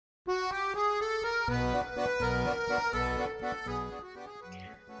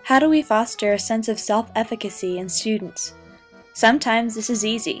How do we foster a sense of self-efficacy in students? Sometimes this is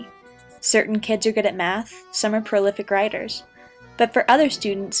easy. Certain kids are good at math, some are prolific writers. But for other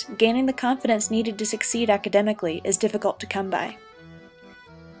students, gaining the confidence needed to succeed academically is difficult to come by.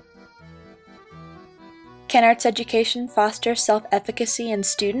 Can arts education foster self-efficacy in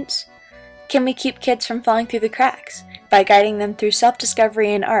students? Can we keep kids from falling through the cracks by guiding them through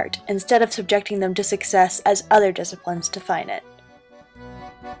self-discovery in art instead of subjecting them to success as other disciplines define it?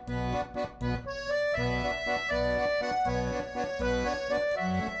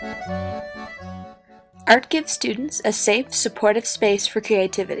 Art gives students a safe, supportive space for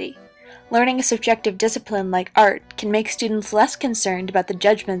creativity. Learning a subjective discipline like art can make students less concerned about the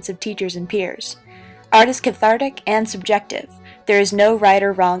judgments of teachers and peers. Art is cathartic and subjective. There is no right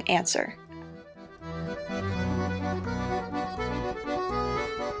or wrong answer.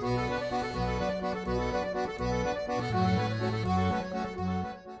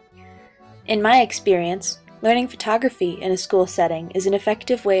 In my experience, learning photography in a school setting is an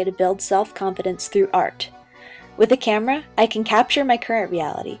effective way to build self-confidence through art. With a camera, I can capture my current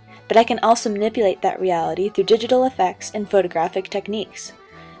reality, but I can also manipulate that reality through digital effects and photographic techniques.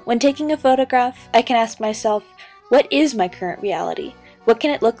 When taking a photograph, I can ask myself, what is my current reality? What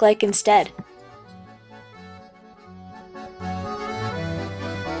can it look like instead?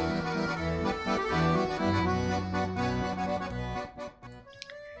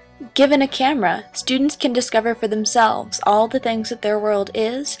 Given a camera, students can discover for themselves all the things that their world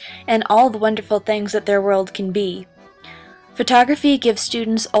is and all the wonderful things that their world can be. Photography gives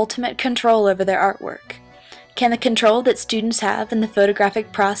students ultimate control over their artwork. Can the control that students have in the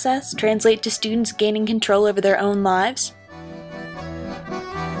photographic process translate to students gaining control over their own lives?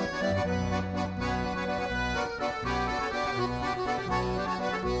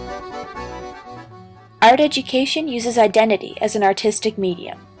 Art education uses identity as an artistic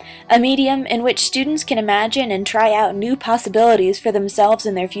medium, a medium in which students can imagine and try out new possibilities for themselves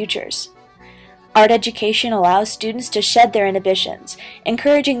and their futures. Art education allows students to shed their inhibitions,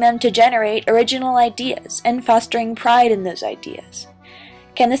 encouraging them to generate original ideas and fostering pride in those ideas.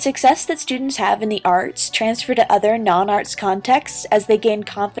 Can the success that students have in the arts transfer to other non-arts contexts as they gain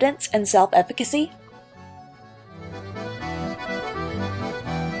confidence and self-efficacy?